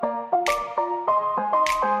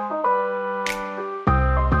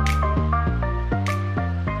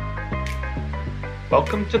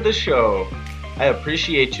welcome to the show. I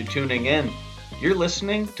appreciate you tuning in. You're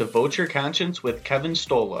listening to Vote Your Conscience with Kevin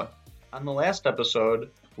Stola. On the last episode,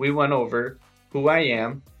 we went over who I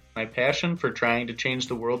am, my passion for trying to change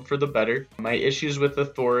the world for the better, my issues with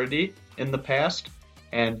authority in the past,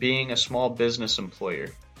 and being a small business employer.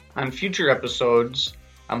 On future episodes,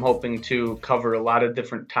 I'm hoping to cover a lot of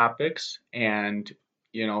different topics and,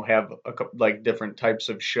 have different types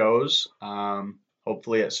of shows.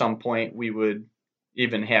 Hopefully at some point we would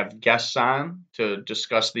even have guests on to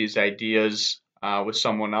discuss these ideas with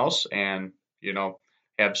someone else and,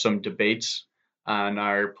 have some debates on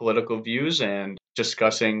our political views and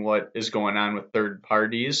discussing what is going on with third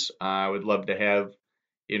parties. I would love to have,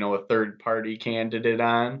 a third party candidate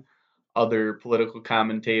on, other political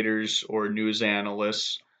commentators or news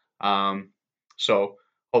analysts. So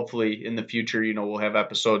hopefully in the future, we'll have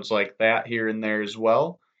episodes like that here and there as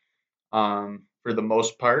well. For the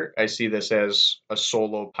most part, I see this as a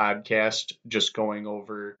solo podcast, just going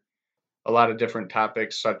over a lot of different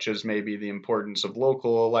topics, such as maybe the importance of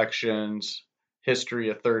local elections, history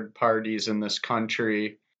of third parties in this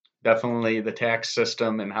country, definitely the tax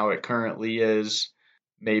system and how it currently is,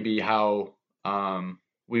 maybe how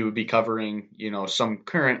we would be covering, some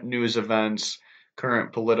current news events,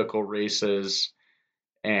 current political races,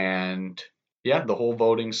 and the whole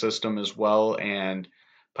voting system as well, and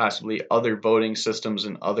possibly other voting systems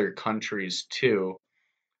in other countries too.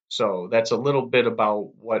 So that's a little bit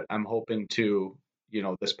about what I'm hoping to,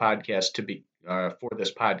 this podcast to be, for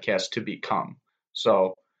this podcast to become.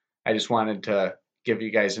 So I just wanted to give you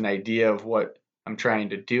guys an idea of what I'm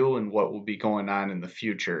trying to do and what will be going on in the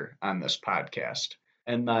future on this podcast.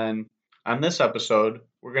 And then on this episode,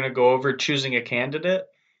 we're going to go over choosing a candidate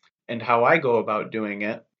and how I go about doing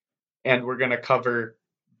it. And we're going to cover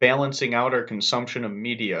balancing out our consumption of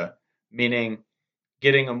media, meaning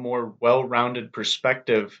getting a more well-rounded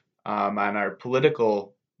perspective on our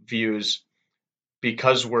political views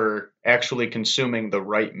because we're actually consuming the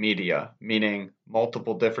right media, meaning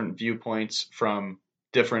multiple different viewpoints from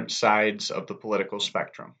different sides of the political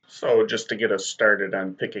spectrum. So just to get us started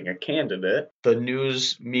on picking a candidate, the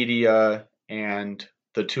news media and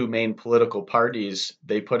the two main political parties,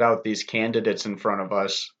 they put out these candidates in front of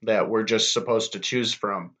us that we're just supposed to choose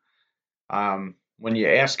from. When you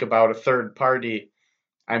ask about a third party,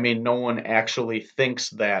 I mean, no one actually thinks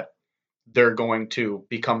that they're going to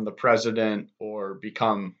become the president or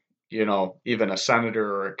become, even a senator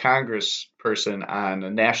or a congressperson on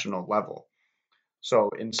a national level. So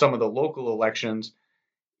in some of the local elections,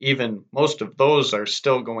 even most of those are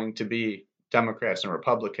still going to be Democrats and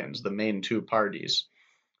Republicans, the main two parties.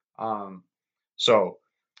 So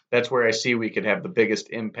that's where I see we could have the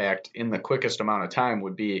biggest impact in the quickest amount of time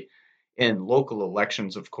would be in local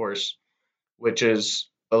elections, of course, which is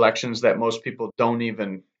elections that most people don't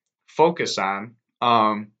even focus on.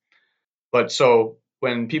 But so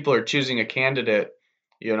when people are choosing a candidate,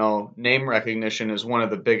 name recognition is one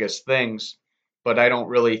of the biggest things, but I don't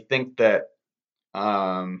really think that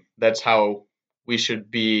that's how we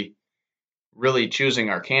should be really choosing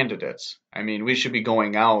our candidates. I mean, we should be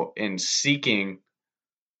going out and seeking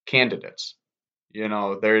candidates.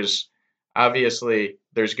 There's obviously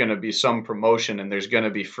there's going to be some promotion and there's going to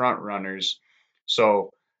be front runners. So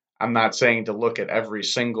I'm not saying to look at every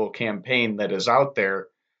single campaign that is out there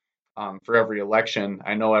for every election.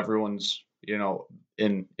 I know everyone's,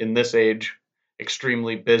 in this age,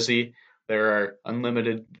 extremely busy. There are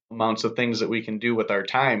unlimited amounts of things that we can do with our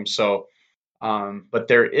time. So, but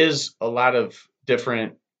there is a lot of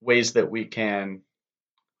different ways that we can,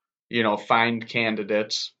 find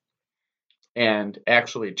candidates and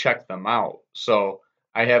actually check them out. So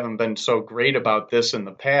I haven't been so great about this in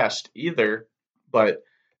the past either, but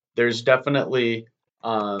there's definitely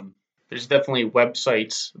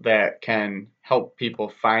websites that can help people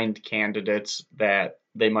find candidates that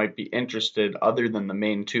they might be interested other than the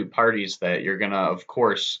main two parties that you're going to, of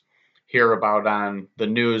course, hear about on the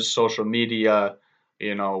news, social media,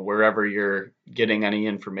 wherever you're getting any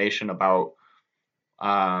information about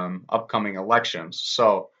upcoming elections.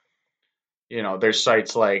 So, there's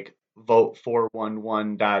sites like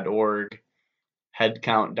vote411.org,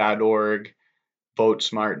 headcount.org,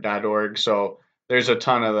 votesmart.org. So there's a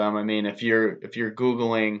ton of them. I mean, if you're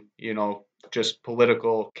Googling, just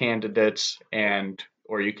political candidates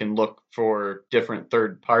or you can look for different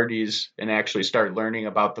third parties and actually start learning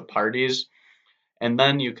about the parties. And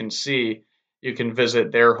then you can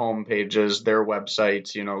visit their homepages, their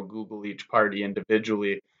websites, Google each party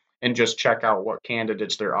individually and just check out what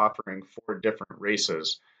candidates they're offering for different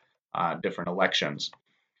races, different elections.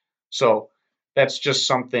 So that's just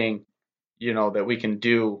something, that we can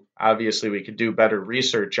do. Obviously, we could do better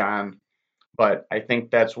research on, but I think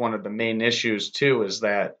that's one of the main issues too, is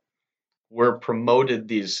that we're promoted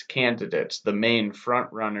these candidates, the main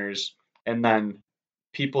front runners, and then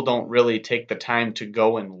people don't really take the time to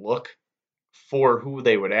go and look for who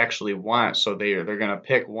they would actually want. So they're going to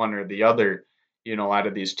pick one or the other, out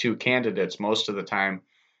of these two candidates most of the time.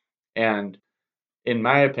 And in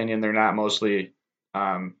my opinion, they're not mostly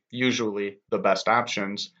usually the best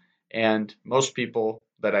options. And most people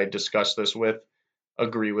that I discuss this with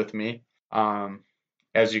agree with me. Um,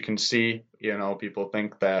 as you can see, people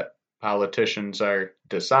think that politicians are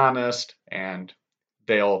dishonest and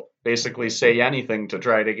they'll basically say anything to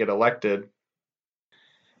try to get elected.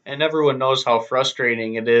 And everyone knows how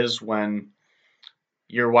frustrating it is when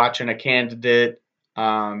you're watching a candidate,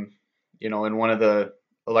 um, in one of the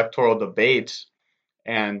electoral debates,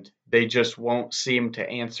 and they just won't seem to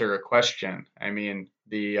answer a question. I mean,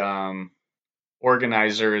 the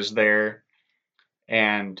organizer is there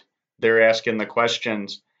and they're asking the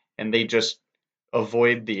questions, and they just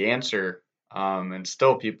avoid the answer. And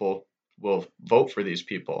still, people will vote for these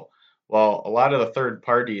people. Well, a lot of the third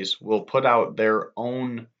parties will put out their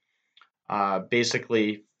own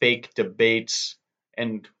basically fake debates,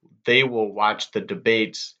 and they will watch the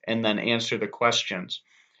debates and then answer the questions.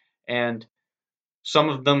 And some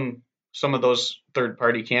of them, some of those third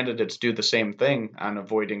party candidates do the same thing on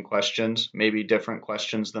avoiding questions, maybe different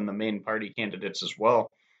questions than the main party candidates as well.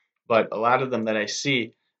 But a lot of them that I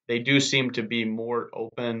see, they do seem to be more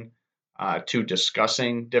open to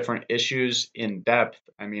discussing different issues in depth.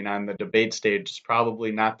 I mean, on the debate stage, it's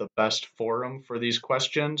probably not the best forum for these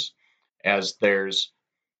questions, as there's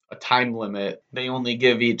a time limit. They only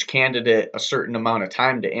give each candidate a certain amount of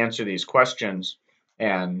time to answer these questions,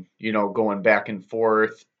 and going back and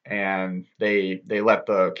forth, and they let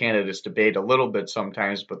the candidates debate a little bit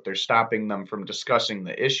sometimes, but they're stopping them from discussing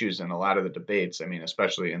the issues in a lot of the debates. I mean,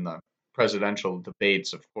 especially in the presidential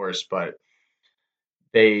debates, of course, but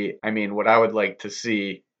I mean, what I would like to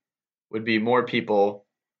see would be more people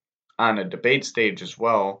on a debate stage as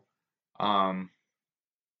well. Um,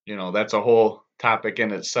 that's a whole topic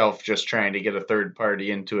in itself, just trying to get a third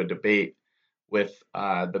party into a debate with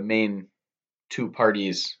the main two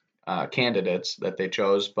parties' candidates that they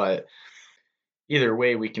chose. But either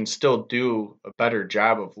way, we can still do a better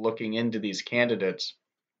job of looking into these candidates.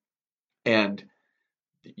 And,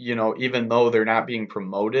 even though they're not being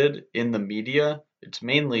promoted in the media, it's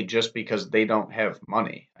mainly just because they don't have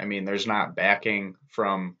money. I mean, there's not backing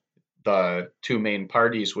from the two main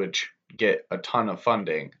parties, which get a ton of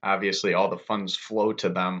funding. Obviously, all the funds flow to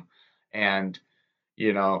them, and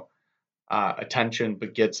you know, attention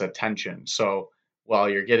begets attention. So while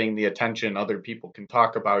you're getting the attention, other people can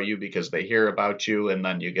talk about you because they hear about you, and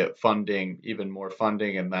then you get funding, even more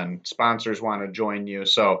funding, and then sponsors want to join you.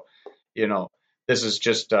 So, you know, this is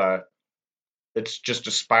just it's just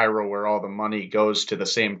a spiral where all the money goes to the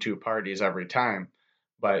same two parties every time.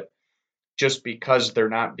 But just because they're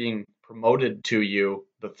not being promoted to you,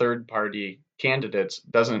 the third party candidates,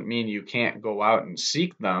 doesn't mean you can't go out and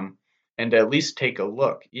seek them and at least take a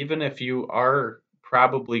look. Even if you are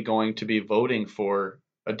probably going to be voting for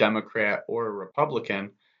a Democrat or a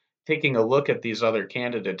Republican, taking a look at these other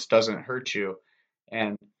candidates doesn't hurt you.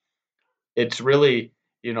 And it's really,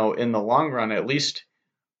 in the long run, at least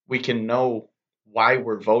we can know why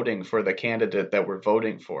we're voting for the candidate that we're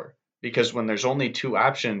voting for. Because when there's only two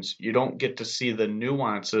options, you don't get to see the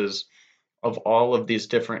nuances of all of these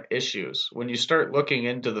different issues. When you start looking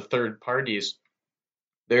into the third parties,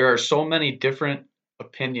 there are so many different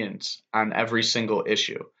opinions on every single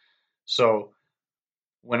issue. So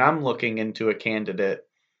when I'm looking into a candidate,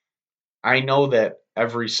 I know that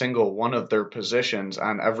every single one of their positions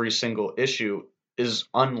on every single issue is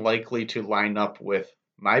unlikely to line up with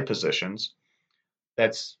my positions.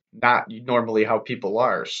 That's not normally how people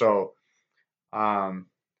are. So um,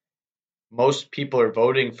 most people are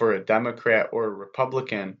voting for a Democrat or a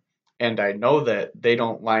Republican, and I know that they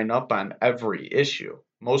don't line up on every issue.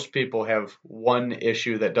 Most people have one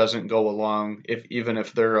issue that doesn't go along, if even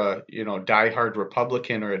if they're a diehard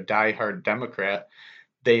Republican or a diehard Democrat,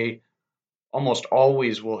 they almost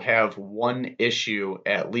always will have one issue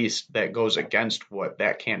at least that goes against what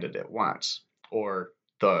that candidate wants or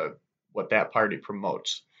the what that party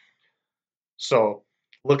promotes. So,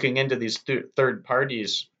 looking into these third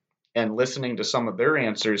parties and listening to some of their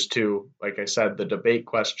answers to, like I said, the debate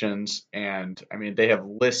questions, and I mean, they have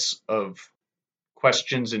lists of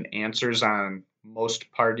questions and answers on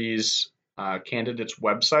most parties' candidates'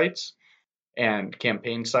 websites and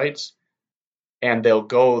campaign sites, and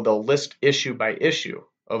they'll list issue by issue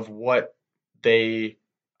of what they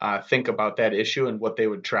think about that issue and what they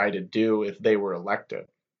would try to do if they were elected.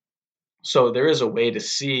 So there is a way to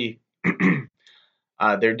see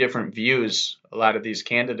their different views, a lot of these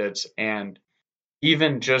candidates, and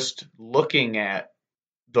even just looking at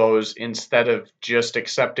those instead of just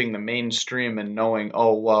accepting the mainstream and knowing,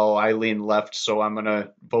 oh, well, I lean left, so I'm going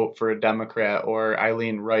to vote for a Democrat, or I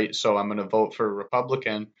lean right, so I'm going to vote for a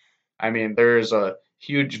Republican. I mean, there's a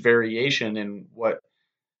huge variation in what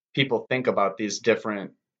people think about these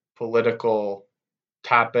different political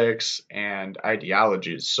topics and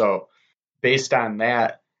ideologies. So, based on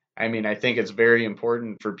that, I mean, I think it's very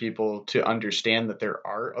important for people to understand that there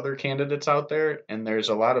are other candidates out there and there's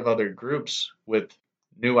a lot of other groups with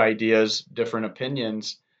new ideas, different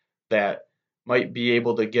opinions that might be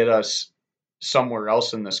able to get us somewhere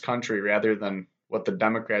else in this country rather than what the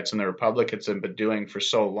Democrats and the Republicans have been doing for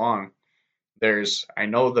so long. I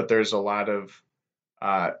know that there's a lot of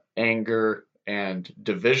anger and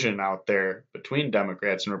division out there between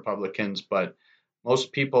Democrats and Republicans, but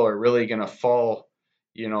most people are really going to fall,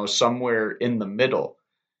 somewhere in the middle.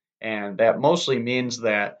 And that mostly means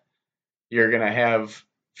that you're going to have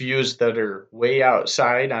views that are way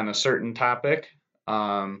outside on a certain topic,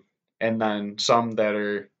 and then some that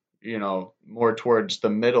are, more towards the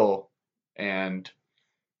middle and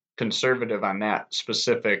conservative on that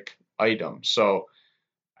specific item. So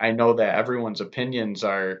I know that everyone's opinions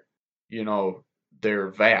are, you know, they're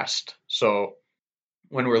vast. So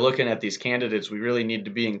when we're looking at these candidates, we really need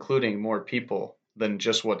to be including more people than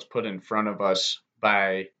just what's put in front of us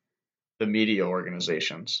by the media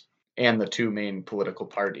organizations and the two main political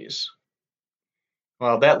parties.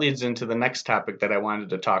 Well, that leads into the next topic that I wanted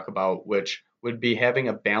to talk about, which would be having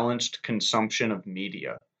a balanced consumption of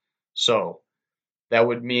media. So that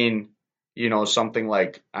would mean, something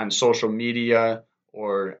like on social media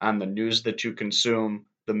or on the news that you consume,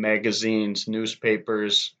 the magazines,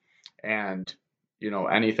 newspapers, and,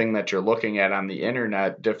 anything that you're looking at on the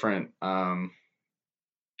internet, different,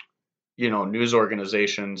 news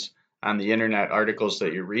organizations on the internet, articles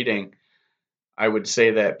that you're reading. I would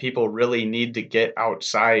say that people really need to get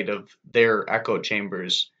outside of their echo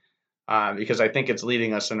chambers, because I think it's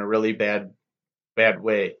leading us in a really bad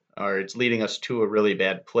way, or it's leading us to a really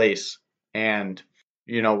bad place. And,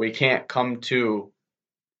 we can't come to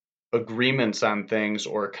agreements on things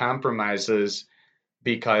or compromises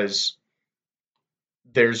because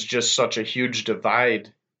there's just such a huge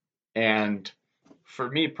divide. And for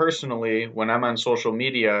me personally, when I'm on social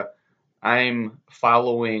media, I'm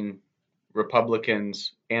following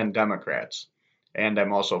Republicans and Democrats. And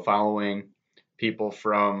I'm also following people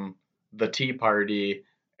from the Tea Party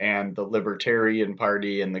and the Libertarian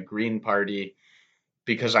Party and the Green Party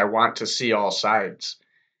because I want to see all sides.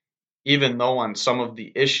 Even though on some of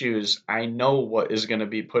the issues, I know what is going to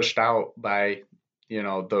be pushed out by,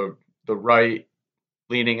 the right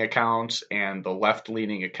leaning accounts and the left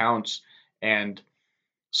leaning accounts. And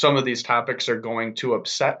some of these topics are going to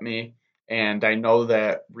upset me. And I know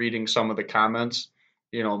that reading some of the comments,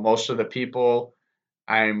 most of the people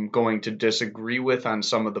I'm going to disagree with on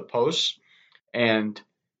some of the posts. And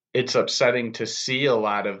it's upsetting to see a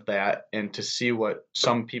lot of that and to see what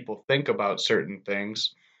some people think about certain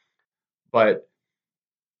things. But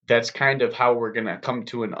that's kind of how we're going to come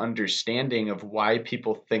to an understanding of why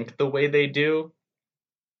people think the way they do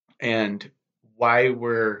and why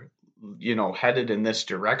we're, headed in this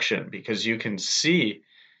direction. Because you can see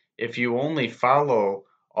if you only follow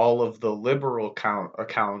all of the liberal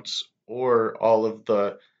accounts or all of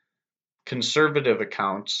the conservative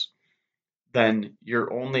accounts, then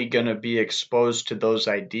you're only going to be exposed to those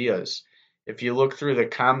ideas. If you look through the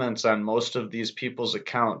comments on most of these people's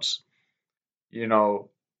accounts, you know,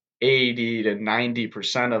 80 to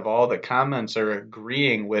 90% of all the comments are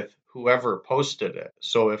agreeing with whoever posted it.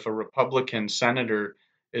 So if a Republican senator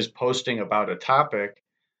is posting about a topic,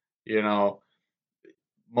 you know,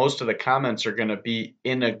 most of the comments are going to be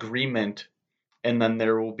in agreement, and then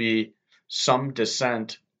there will be some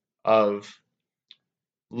dissent of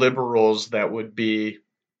liberals that would be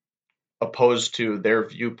opposed to their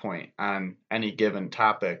viewpoint on any given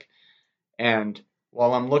topic. And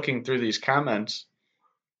while I'm looking through these comments,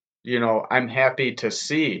 I'm happy to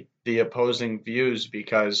see the opposing views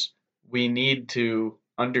because we need to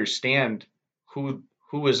understand who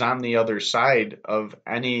is on the other side of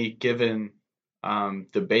any given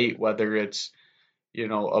debate, whether it's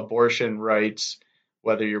abortion rights,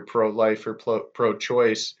 whether you're pro-life or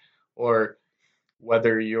pro-choice, or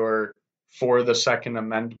whether you're for the Second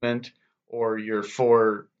Amendment or you're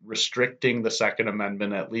for restricting the Second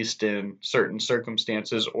Amendment, at least in certain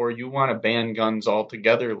circumstances, or you want to ban guns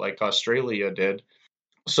altogether like Australia did.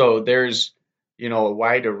 So there's, a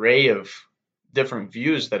wide array of different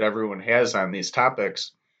views that everyone has on these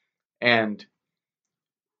topics. And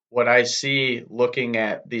what I see looking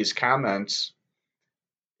at these comments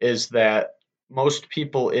is that most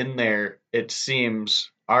people in there, it seems,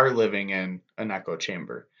 are living in an echo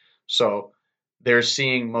chamber. So they're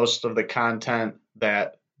seeing most of the content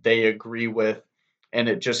that they agree with, and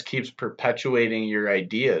it just keeps perpetuating your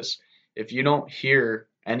ideas. If you don't hear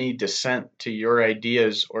any dissent to your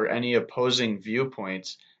ideas or any opposing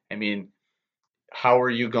viewpoints, I mean, how are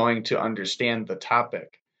you going to understand the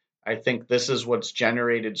topic? I think this is what's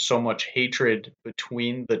generated so much hatred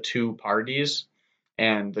between the two parties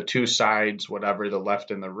and the two sides, whatever, the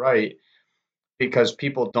left and the right, because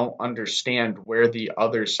people don't understand where the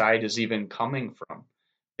other side is even coming from.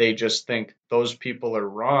 They just think those people are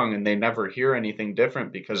wrong and they never hear anything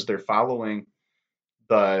different because they're following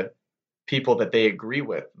the people that they agree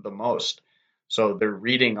with the most. So they're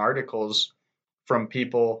reading articles from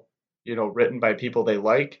people, written by people they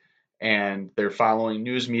like, and they're following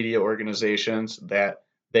news media organizations that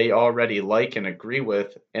they already like and agree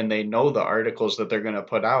with, and they know the articles that they're going to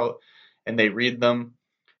put out, and they read them,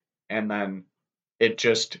 and then it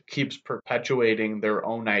just keeps perpetuating their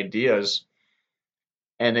own ideas,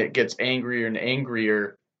 and it gets angrier and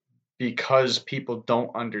angrier because people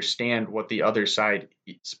don't understand what the other side's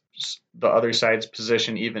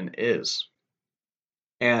position even is.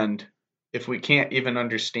 And if we can't even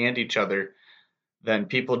understand each other, then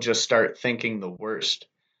people just start thinking the worst,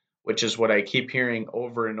 which is what I keep hearing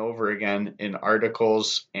over and over again in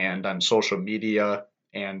articles and on social media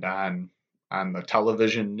and on the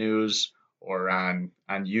television news or on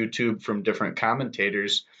YouTube from different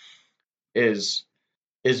commentators is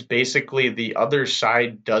is basically the other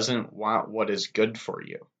side doesn't want what is good for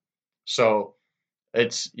you. So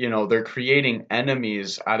it's, they're creating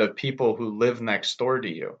enemies out of people who live next door to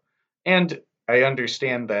you. And I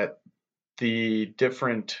understand that the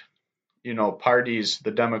different, parties,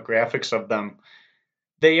 the demographics of them,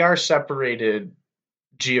 they are separated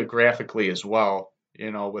geographically as well,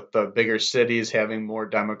 with the bigger cities having more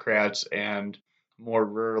Democrats and more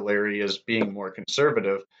rural areas being more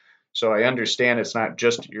conservative. So I understand it's not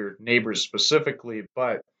just your neighbors specifically,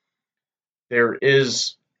 but there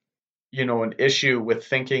is, an issue with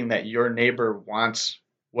thinking that your neighbor wants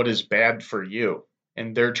what is bad for you.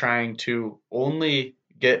 And they're trying to only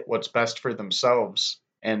get what's best for themselves.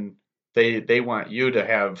 And they want you to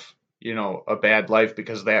have, a bad life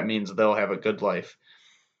because that means they'll have a good life.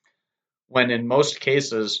 When in most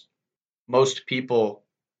cases, most people,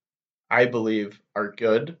 I believe, are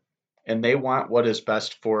good and they want what is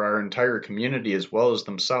best for our entire community as well as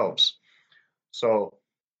themselves. So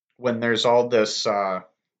when there's all this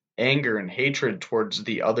anger and hatred towards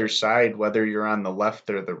the other side, whether you're on the left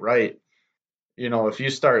or the right, if you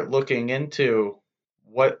start looking into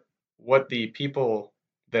what what the people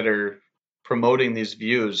that are promoting these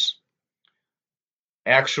views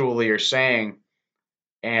actually are saying,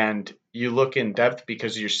 and you look in depth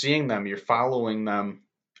because you're seeing them, you're following them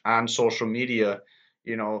on social media.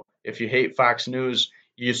 If you hate Fox News,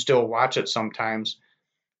 you still watch it sometimes,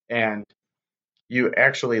 and you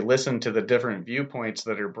actually listen to the different viewpoints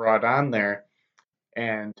that are brought on there.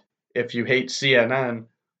 And if you hate CNN,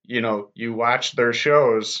 you watch their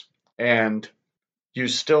shows and you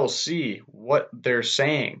still see what they're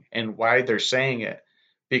saying and why they're saying it.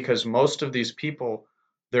 Because most of these people,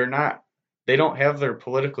 they're not, they don't have their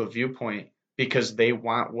political viewpoint because they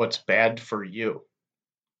want what's bad for you.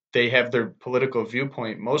 They have their political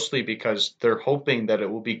viewpoint mostly because they're hoping that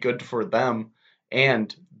it will be good for them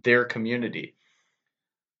and their community.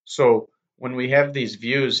 So when we have these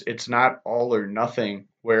views, it's not all or nothing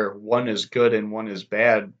where one is good and one is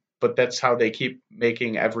bad, but that's how they keep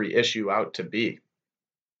making every issue out to be.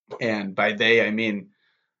 And by they, I mean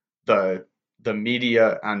the the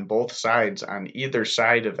media on both sides, on either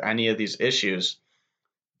side of any of these issues,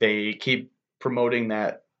 they keep promoting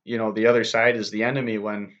that, the other side is the enemy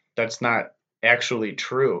when that's not actually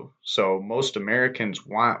true. So most Americans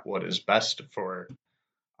want what is best for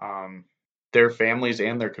um, their families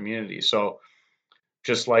and their community. So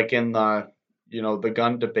just like in the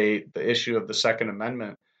gun debate, the issue of the Second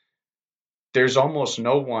Amendment, there's almost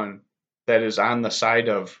no one that is on the side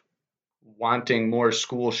of wanting more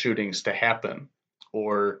school shootings to happen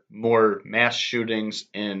or more mass shootings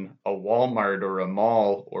in a Walmart or a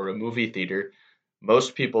mall or a movie theater.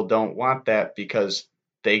 Most people don't want that because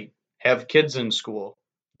they have kids in school.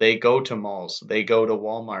 They go to malls, they go to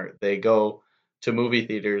Walmart, they go to movie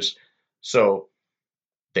theaters. So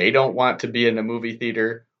they don't want to be in a movie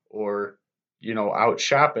theater or out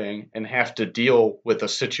shopping and have to deal with a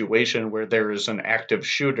situation where there is an active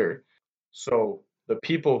shooter. So the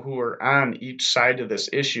people who are on each side of this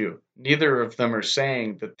issue, neither of them are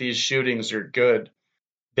saying that these shootings are good.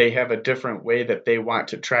 They have a different way that they want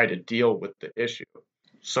to try to deal with the issue.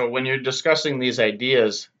 So when you're discussing these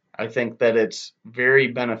ideas, I think that it's very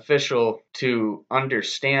beneficial to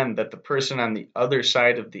understand that the person on the other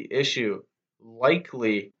side of the issue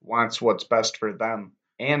likely wants what's best for them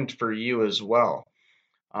and for you as well.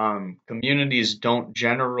 Communities don't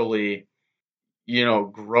generally,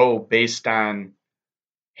 grow based on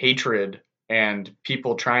hatred and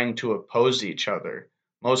people trying to oppose each other.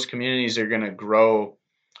 Most communities are going to grow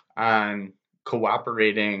on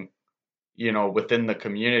cooperating, within the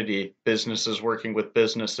community, businesses working with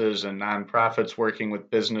businesses and nonprofits working with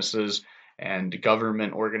businesses and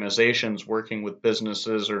government organizations working with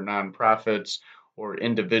businesses or nonprofits or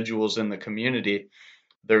individuals in the community.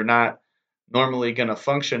 They're not normally going to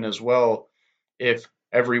function as well if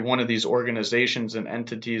every one of these organizations and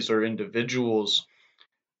entities or individuals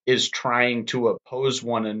is trying to oppose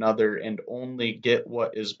one another and only get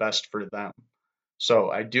what is best for them.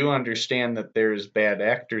 So I do understand that there's bad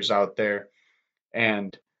actors out there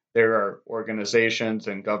and there are organizations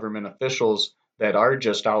and government officials that are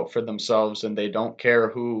just out for themselves and they don't care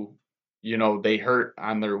who, they hurt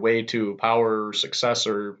on their way to power or success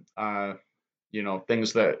or,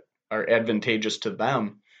 things that are advantageous to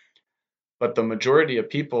them. But the majority of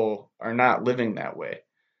people are not living that way.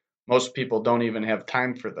 Most people don't even have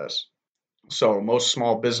time for this. So most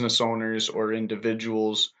small business owners or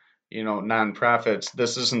individuals, nonprofits,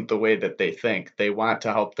 this isn't the way that they think. They want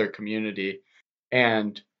to help their community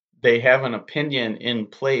and they have an opinion in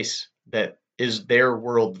place that is their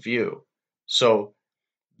worldview. So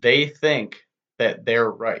they think that they're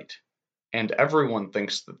right, and everyone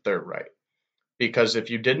thinks that they're right. Because if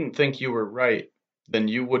you didn't think you were right, then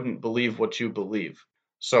you wouldn't believe what you believe.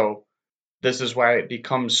 So this is why it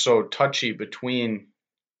becomes so touchy between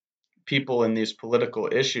people in these political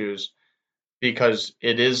issues because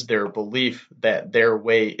it is their belief that their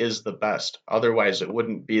way is the best. Otherwise, it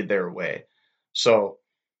wouldn't be their way. So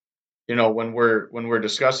when we're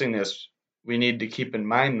discussing this, we need to keep in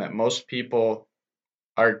mind that most people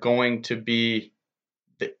are going to be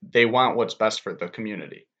they want what's best for the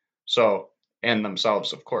community. So and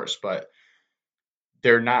themselves, of course, but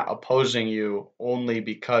they're not opposing you only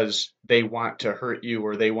because they want to hurt you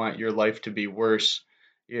or they want your life to be worse,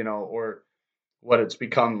 or what it's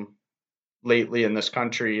become lately in this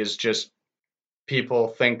country is just people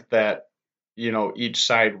think that each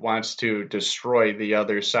side wants to destroy the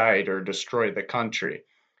other side or destroy the country.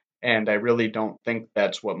 And I really don't think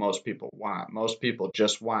that's what most people want. Most people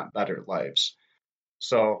just want better lives.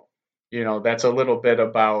 So, that's a little bit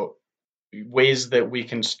about ways that we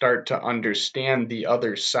can start to understand the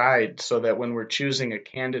other side so that when we're choosing a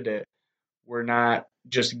candidate, we're not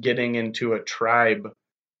just getting into a tribe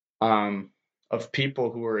um, of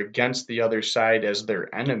people who are against the other side as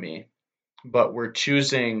their enemy, but we're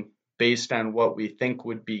choosing based on what we think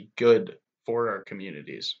would be good for our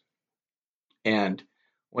communities. And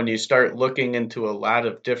when you start looking into a lot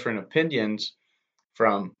of different opinions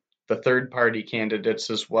from the third party candidates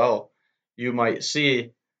as well, you might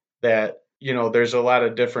see that, there's a lot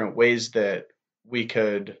of different ways that we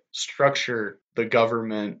could structure the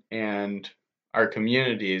government and our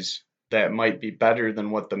communities that might be better than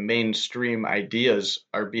what the mainstream ideas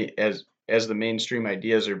are as the mainstream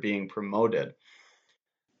ideas are being promoted.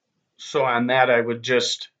 So on that I would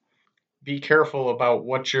just be careful about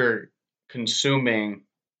what you're consuming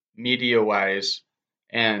media wise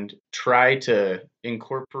and try to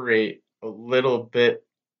incorporate a little bit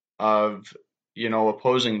of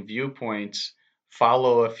opposing viewpoints,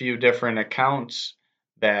 follow a few different accounts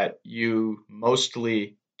that you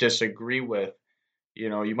mostly disagree with.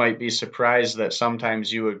 You might be surprised that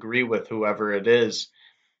sometimes you agree with whoever it is,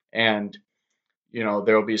 and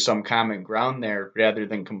there'll be some common ground there rather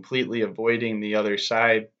than completely avoiding the other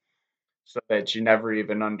side so that you never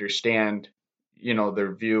even understand,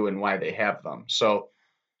 their view and why they have them. So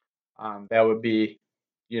that would be,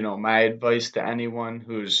 my advice to anyone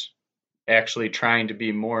who's actually trying to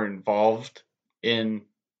be more involved in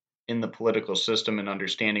in the political system and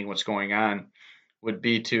understanding what's going on would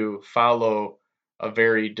be to follow a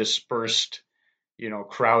very dispersed,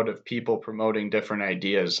 crowd of people promoting different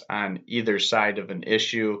ideas on either side of an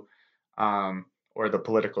issue, or the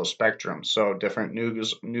political spectrum. So different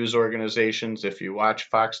news organizations. If you watch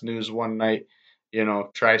Fox News one night,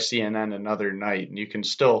 try CNN another night, and you can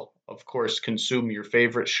still, of course, consume your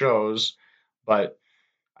favorite shows. But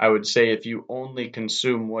I would say if you only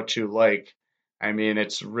consume what you like, I mean,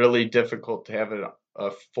 it's really difficult to have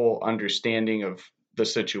a full understanding of the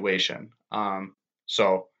situation.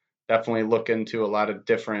 So definitely look into a lot of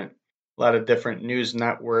different news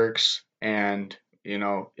networks and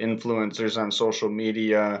influencers on social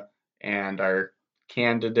media and our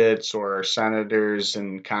candidates or our senators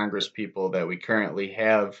and congress people that we currently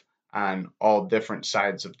have on all different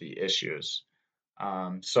sides of the issues.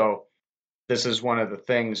 So this is one of the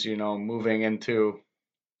things, moving into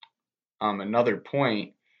another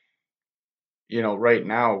point. Right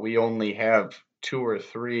now we only have two or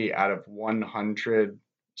three out of 100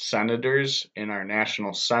 senators in our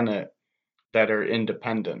national Senate that are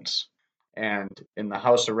independents. And in the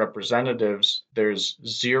House of Representatives, there's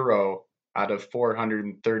zero out of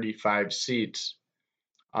 435 seats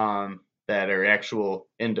that are actual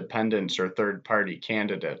independents or third party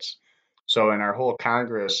candidates. So in our whole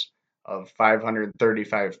Congress of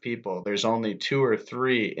 535 people, there's only two or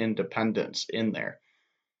three independents in there.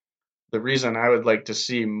 The reason I would like to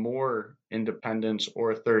see more independents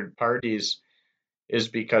or third parties is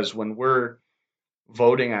because when we're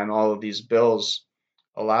voting on all of these bills,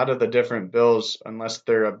 a lot of the different bills, unless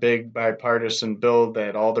they're a big bipartisan bill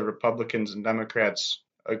that all the Republicans and Democrats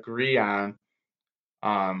agree on,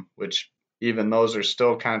 which even those are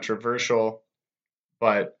still controversial,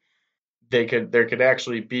 but there could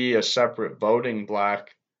actually be a separate voting block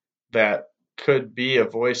that could be a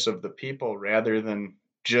voice of the people rather than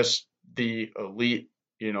just the elite,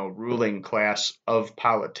 ruling class of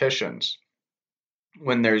politicians.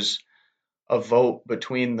 When there's a vote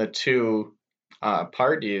between the two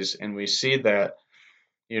parties, and we see that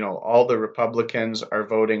all the Republicans are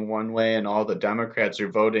voting one way and all the Democrats are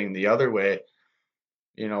voting the other way.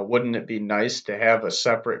 Wouldn't it be nice to have a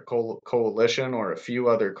separate coalition or a few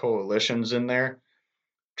other coalitions in there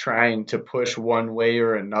trying to push one way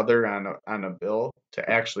or another on a bill to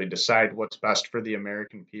actually decide what's best for the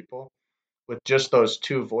American people? With just those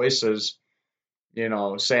two voices,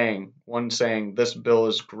 saying this bill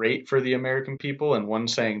is great for the American people and one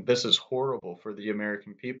saying this is horrible for the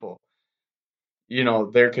American people.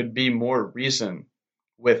 There could be more reason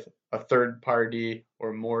with a third party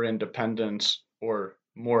or more independents or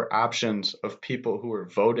more options of people who are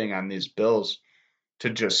voting on these bills to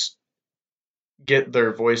just get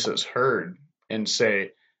their voices heard and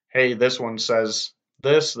say, hey, this one says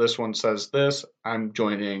this one says this. I'm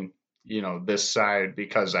joining, this side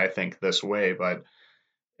because I think this way. But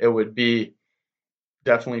it would be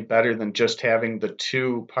definitely better than just having the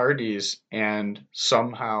two parties and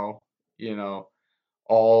somehow,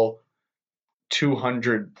 all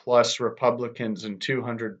 200 plus Republicans and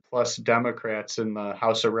 200 plus Democrats in the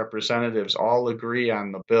House of Representatives all agree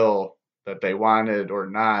on the bill that they wanted or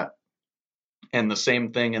not. And the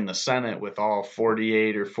same thing in the Senate with all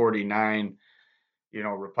 48 or 49,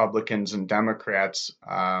 Republicans and Democrats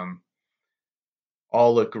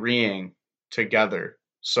all agreeing together.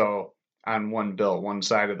 So on one bill, one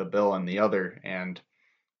side of the bill and the other. And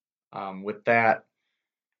with that,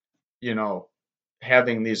 you know,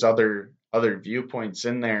 having these other viewpoints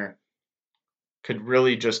in there could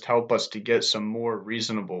really just help us to get some more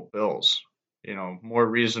reasonable bills, more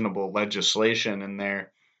reasonable legislation in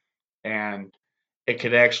there. And it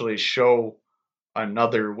could actually show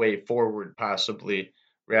another way forward, possibly,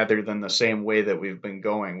 rather than the same way that we've been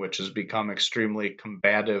going, which has become extremely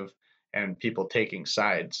combative and people taking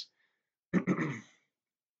sides.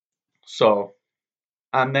 So,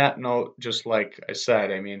 on that note, just like I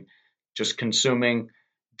said, I mean, just consuming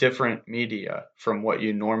different media from what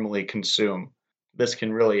you normally consume. This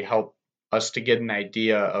can really help us to get an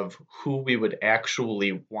idea of who we would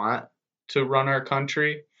actually want to run our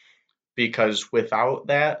country, because without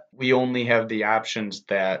that, we only have the options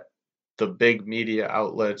that the big media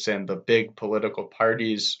outlets and the big political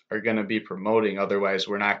parties are going to be promoting. Otherwise,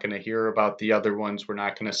 we're not going to hear about the other ones. We're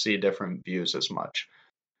not going to see different views as much.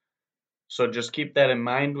 So just keep that in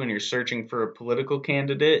mind when you're searching for a political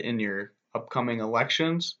candidate in your upcoming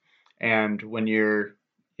elections, and when you're,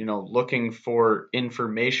 looking for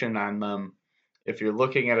information on them. If you're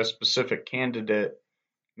looking at a specific candidate,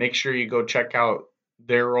 make sure you go check out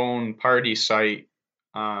their own party site,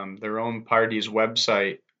 their own party's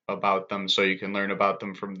website about them so you can learn about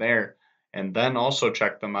them from there. And then also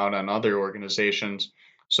check them out on other organizations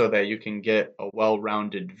so that you can get a well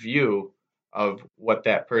rounded view of what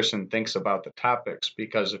that person thinks about the topics.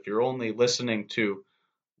 Because if you're only listening to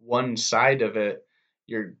one side of it,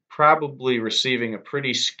 you're probably receiving a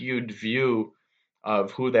pretty skewed view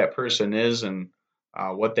of who that person is and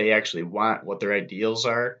what they actually want, what their ideals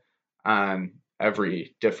are on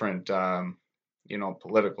every different,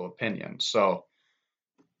 political opinion. So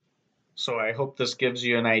I hope this gives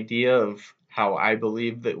you an idea of how I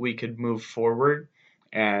believe that we could move forward,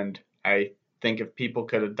 and I think if people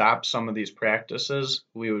could adopt some of these practices,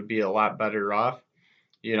 we would be a lot better off.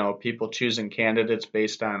 People choosing candidates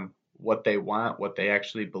based on what they want, what they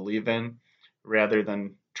actually believe in, rather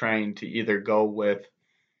than trying to either go with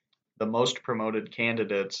the most promoted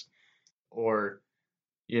candidates or,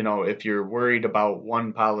 if you're worried about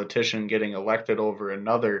one politician getting elected over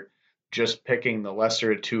another, just picking the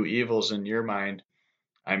lesser of two evils in your mind.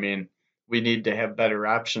 I mean, we need to have better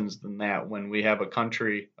options than that when we have a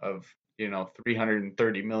country of,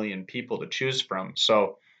 330 million people to choose from.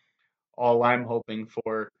 So all I'm hoping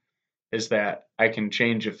for is that I can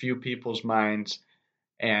change a few people's minds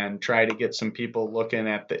and try to get some people looking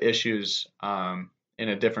at the issues in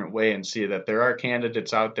a different way and see that there are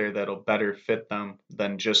candidates out there that'll better fit them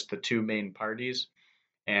than just the two main parties.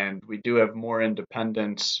 And we do have more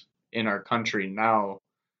independence in our country now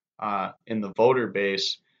in the voter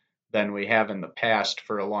base than we have in the past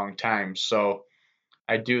for a long time. So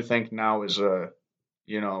I do think now is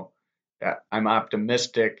you know, I'm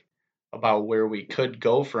optimistic about where we could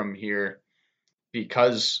go from here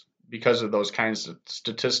because of those kinds of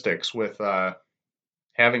statistics with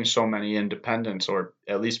having so many independents, or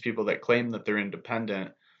at least people that claim that they're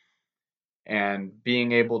independent, and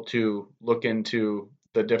being able to look into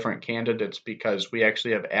the different candidates because we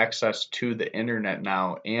actually have access to the internet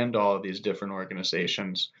now and all of these different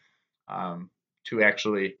organizations to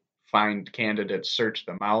actually find candidates, search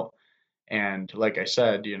them out, and like I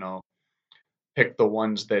said, pick the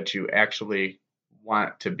ones that you actually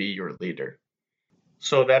want to be your leader.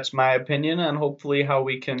 So that's my opinion on hopefully how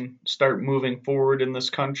we can start moving forward in this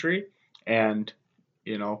country. And,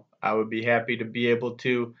 I would be happy to be able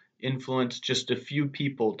to influence just a few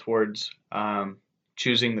people towards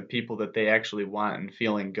choosing the people that they actually want and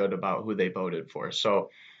feeling good about who they voted for. So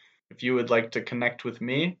if you would like to connect with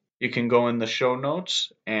me, you can go in the show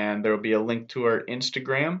notes and there will be a link to our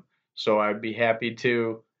Instagram. So I'd be happy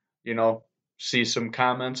to, you know, see some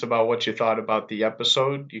comments about what you thought about the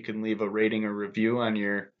episode. You can leave a rating or review on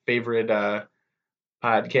your favorite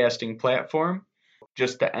podcasting platform.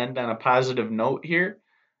 Just to end on a positive note here,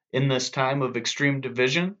 in this time of extreme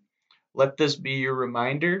division, let this be your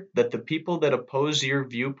reminder that the people that oppose your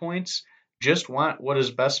viewpoints just want what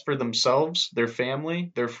is best for themselves, their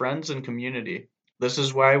family, their friends, and community. This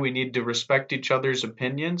is why we need to respect each other's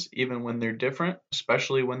opinions, even when they're different,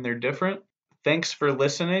 especially when they're different. Thanks for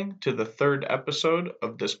listening to the third episode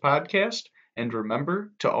of this podcast, and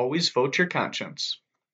remember to always vote your conscience.